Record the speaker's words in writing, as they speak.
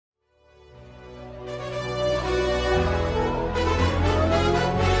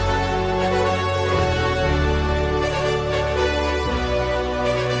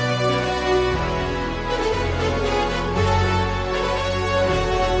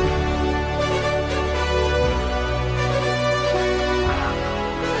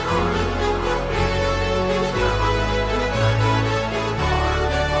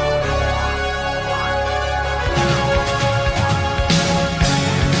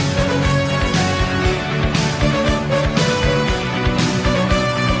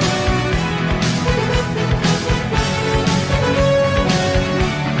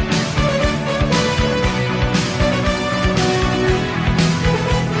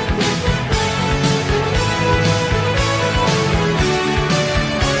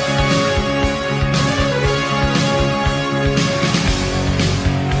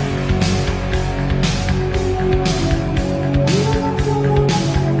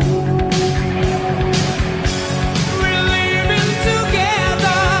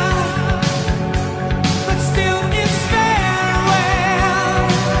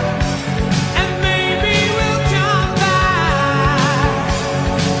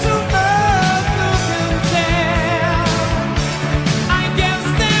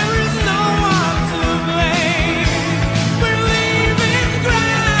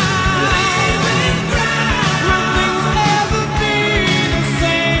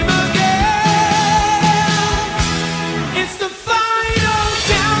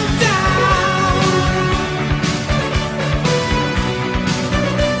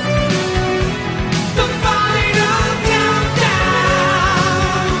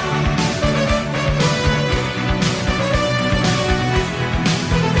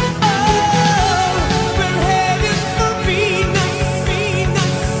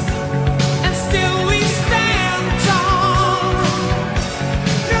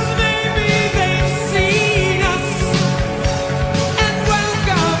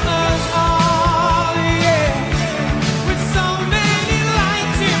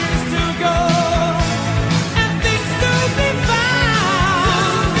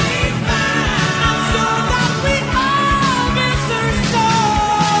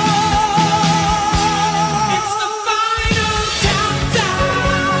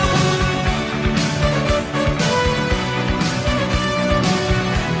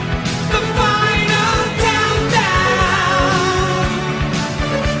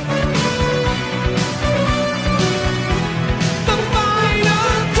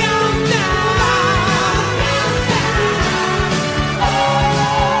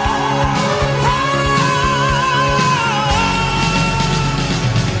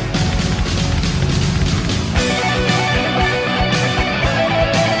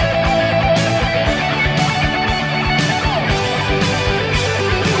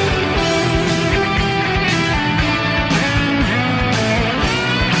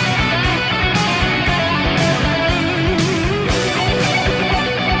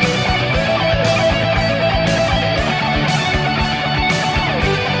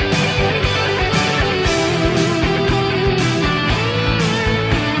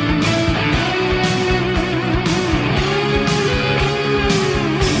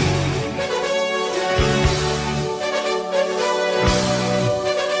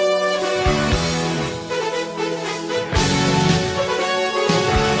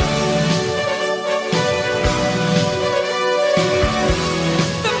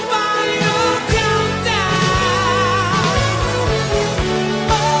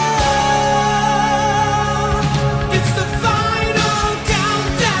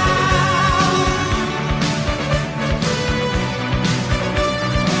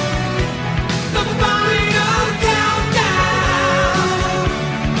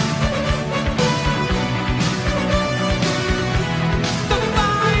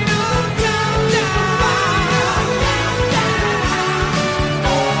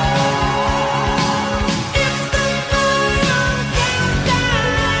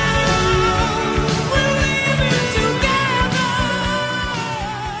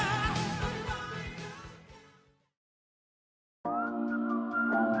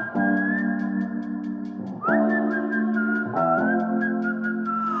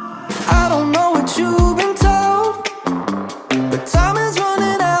what you've been told, but time is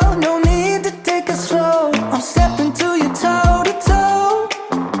running out, no need to take it slow. I'm stepping to you toe to toe.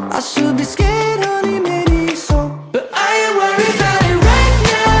 I should be scared, honey, maybe so, but I ain't worried about it right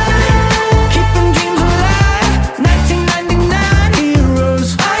now. Keeping dreams alive, 1999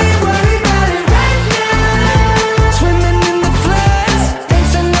 heroes. I ain't worried about it right now. Swimming in the floods,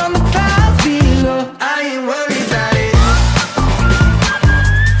 dancing on the clouds below. I ain't worried about it.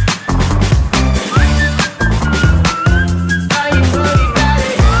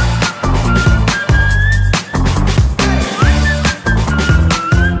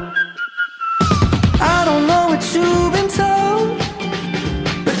 I don't know what you've been told,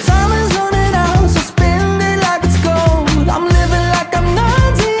 but time is running out, so spend it like it's gold. I'm living like I'm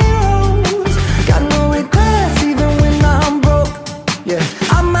not zeros. Got no regrets even when I'm broke. Yeah,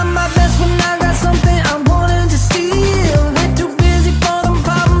 I'm at my best when I got something I wanted to steal. They're too busy for them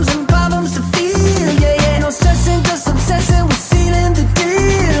problems and problems to feel. Yeah, yeah, no stressing, just obsessing with sealing the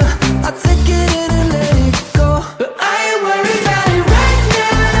deal. I take it in and let it go, but I ain't worried about it right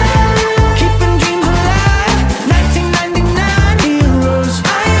now. Keeping dreams alive, 1999 heroes.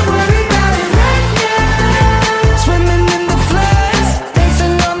 I ain't worried about it right now. Swimming in the floods,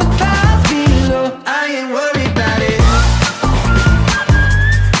 dancing on the clouds below. I ain't worried about it.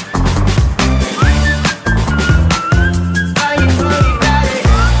 I ain't worried about it.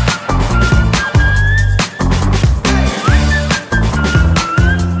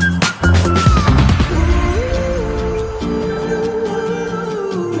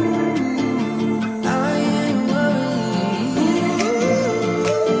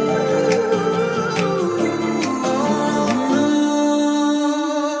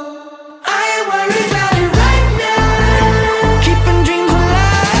 I ain't worried about it right now. Keeping dreams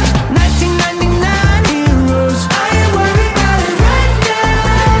alive, 1999 heroes. I ain't worried about it right now.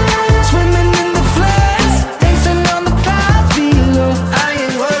 Swimming in the floods, dancing on the clouds below. I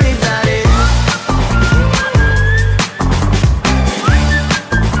ain't worried about it.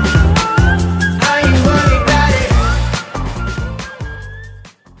 I ain't worried about it.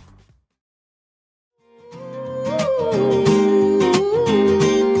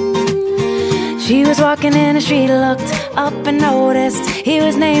 She was walking in the street, looked up and noticed he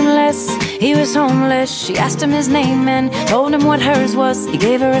was nameless, he was homeless. She asked him his name and told him what hers was. He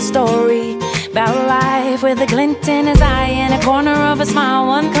gave her a story about life with a glint in his eye and a corner of a smile.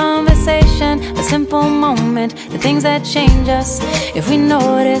 One conversation, a simple moment, the things that change us if we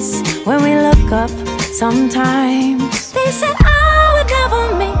notice when we look up sometimes. They said I would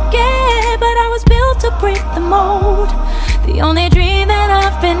never make it, but I was built to break the mold. The only dream that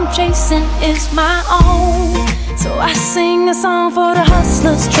I've been chasing is my own. So I sing a song for the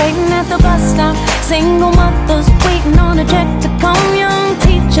hustlers trading at the bus stop, single mothers waiting on a check to come, young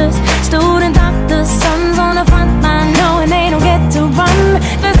teachers, student doctors, sons on the front line knowing they don't get to run.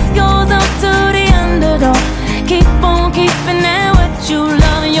 This goes up to the underdog. Keep on keeping at what you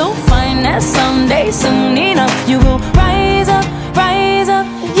love, and you'll find that someday, soon enough, you will rise up,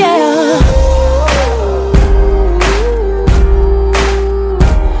 yeah.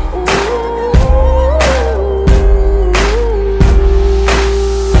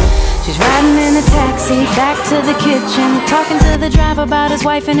 Back to the kitchen, talking to the driver about his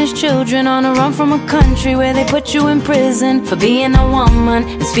wife and his children, on a run from a country where they put you in prison for being a woman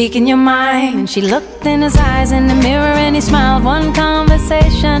and speaking your mind. And she looked in his eyes in the mirror and he smiled. One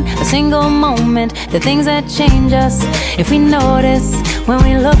conversation, a single moment, the things that change us if we notice when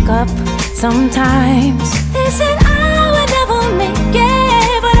we look up sometimes. They said I would never make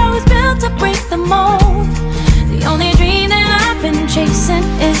it, but I was built to break the mold. The only dream that I've been chasing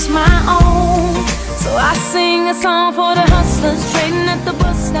is my own. So I sing a song for the hustlers trading at the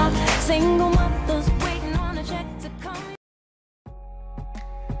bus stop, single mothers waiting on a check to come.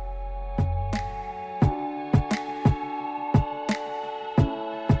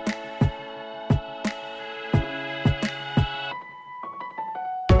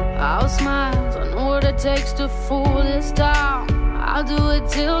 I'll smile, I know what it takes to fool this town. I'll do it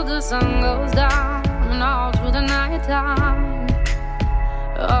till the sun goes down and all through the night time.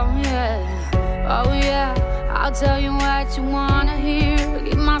 Oh yeah, I'll tell you what you wanna hear.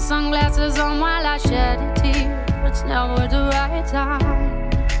 Keep my sunglasses on while I shed a tear. It's never the right time.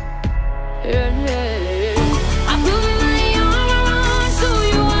 Yeah. I put my arm around so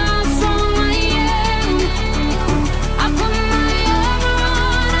you are strong I am. I put my arm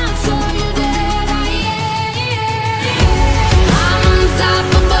around, I'll show you that I am. I'm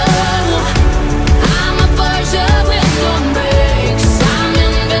unstoppable. I'm a Porsche with no brakes. I'm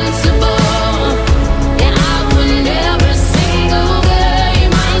invincible. Yeah, I win every single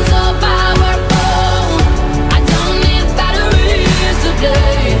game. I'm so powerful.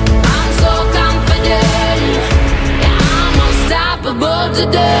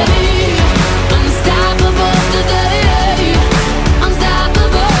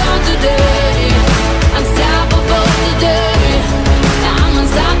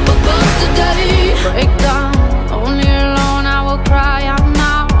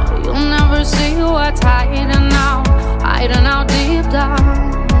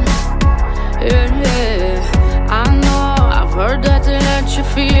 Yeah, yeah. I know, I've heard that to let your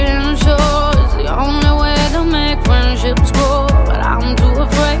feelings show is the only way to make friendships grow, but I'm too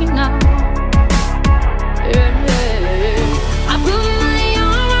afraid now. Yeah, yeah. I put my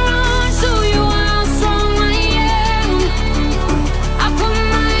arm around, show you how strong I am. I put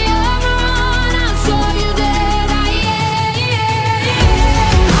my arm around, I'll show you that I am.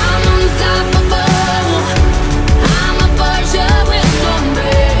 I'm unstoppable. I'm a Porsche with no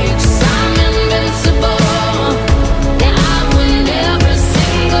brakes. I'm invincible. Yeah, I win every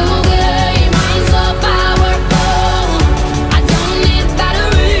single game. I'm so powerful. I don't need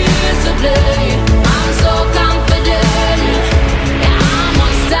batteries to play. I'm so confident. Yeah, I'm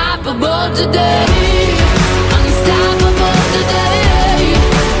unstoppable today. Unstoppable today.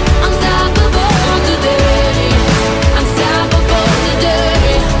 Unstoppable today. Unstoppable today.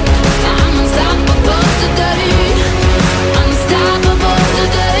 I'm unstoppable today. Unstoppable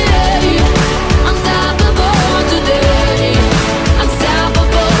today. Unstoppable today.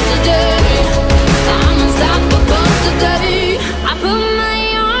 Unstoppable today. I'm unstoppable today. I put my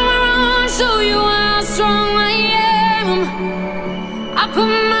arm around, show you how strong I am. I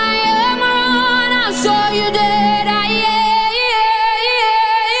put my arm around, I'll show you that I am.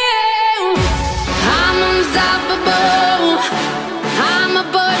 I'm unstoppable. I'm a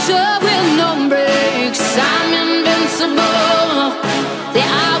Porsche with no brakes. I'm invincible. Yeah,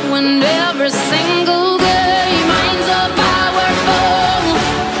 I win every single game. I'm so powerful.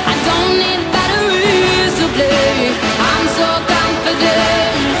 I don't need batteries to play. I'm so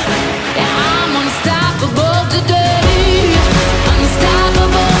confident. Yeah, I'm unstoppable today.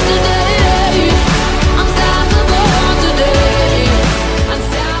 Unstoppable today. Unstoppable today.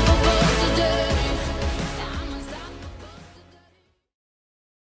 Unstoppable today. I'm unstoppable.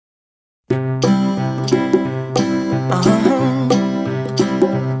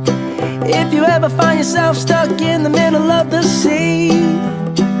 If you ever find yourself stuck in the middle of the sea,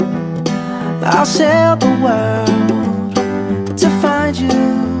 I'll sail the world to find you.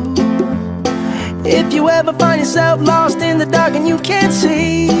 If you ever find yourself lost in the dark and you can't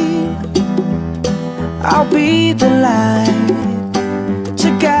see, I'll be the light to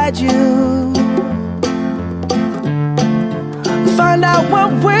guide you. Find out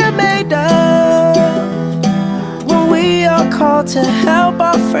what we're made of when we are called to help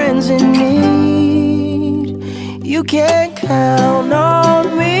our friends in need. You can count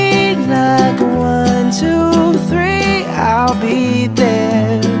on me like 1, 2, 3, I'll be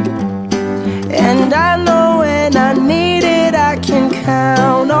there. And I know when I need it, I can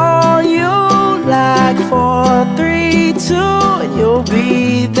count on you like 4, 3, 2, and you'll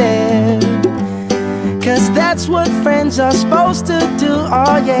be there. 'Cause that's what friends are supposed to do,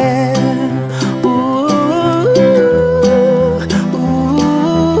 oh yeah. Ooh,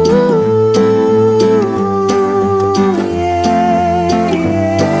 yeah,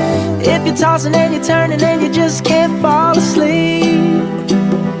 yeah. If you're tossing and you're turning and you just can't fall asleep,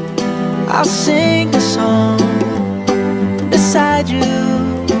 I'll sing a song beside you.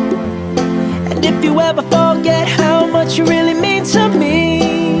 And if you ever forget how much you really mean to me,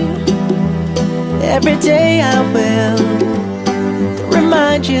 every day I will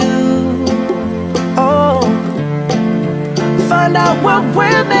remind you. Oh, find out what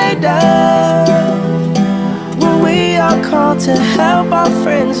we're made of when we are called to help our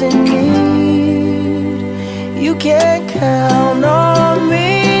friends in need. You can count on me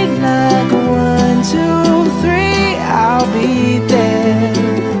like 1, 2, 3, I'll be there.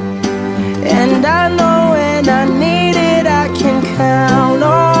 And I know when I need it, I can count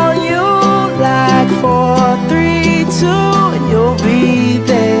on you like 4, 3, 2, and you'll be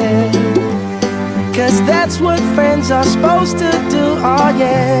there. 'Cause that's what friends are supposed to do, oh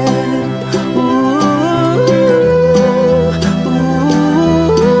yeah. Ooh,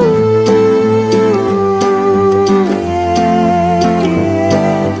 yeah,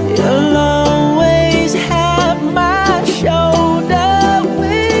 yeah. You'll always have my shoulder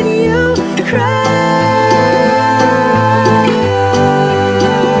when you cry.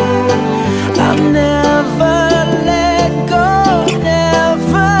 I'll never let go,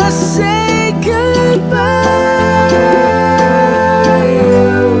 never say goodbye. You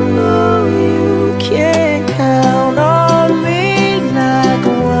know you can count on me like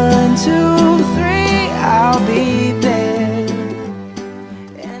 1, 2, 3, I'll be there.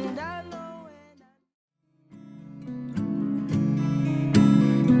 And I know when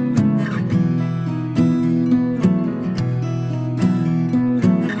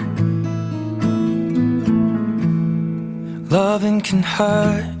Loving can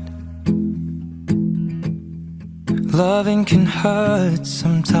hurt. Loving can hurt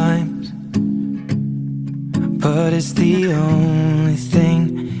sometimes. but it's the only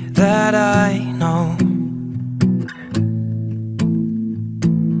thing that I know.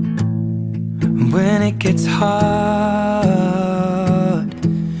 When it gets hard,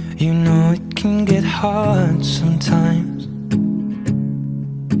 you know it can get hard sometimes.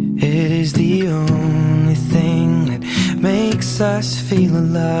 It is the only thing that makes us feel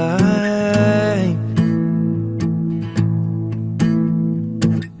alive.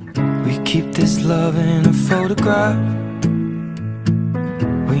 We keep this love in a photograph.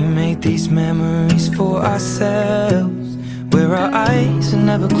 We made these memories for ourselves, where our eyes are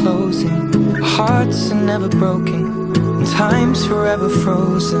never closing, our hearts are never broken, and time's forever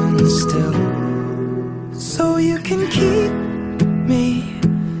frozen still. So you can keep me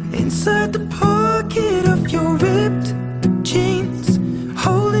inside the pocket of your ripped jeans,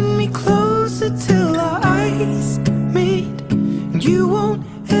 holding me closer till our eyes meet. You won't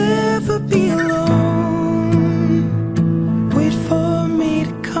ever be alone. Wait for me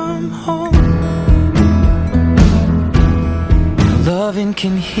to come home. Loving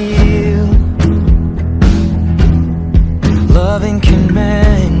can heal, loving can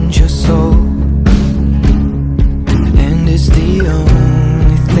mend your soul, and it's the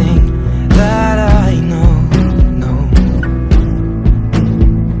only thing that I know.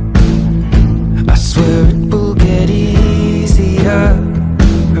 I swear it will get easier.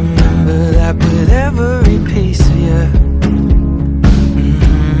 Remember that with every piece of you.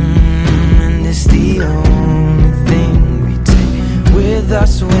 And it's the only thing we take with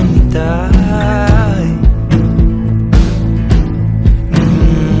us when we die.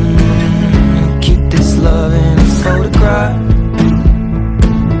 Keep this love in a photograph.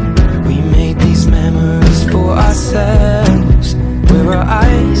 We made these memories for ourselves, where our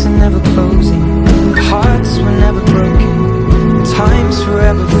eyes are never closing, our hearts were never broken, time's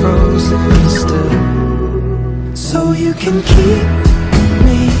forever frozen still. So you can keep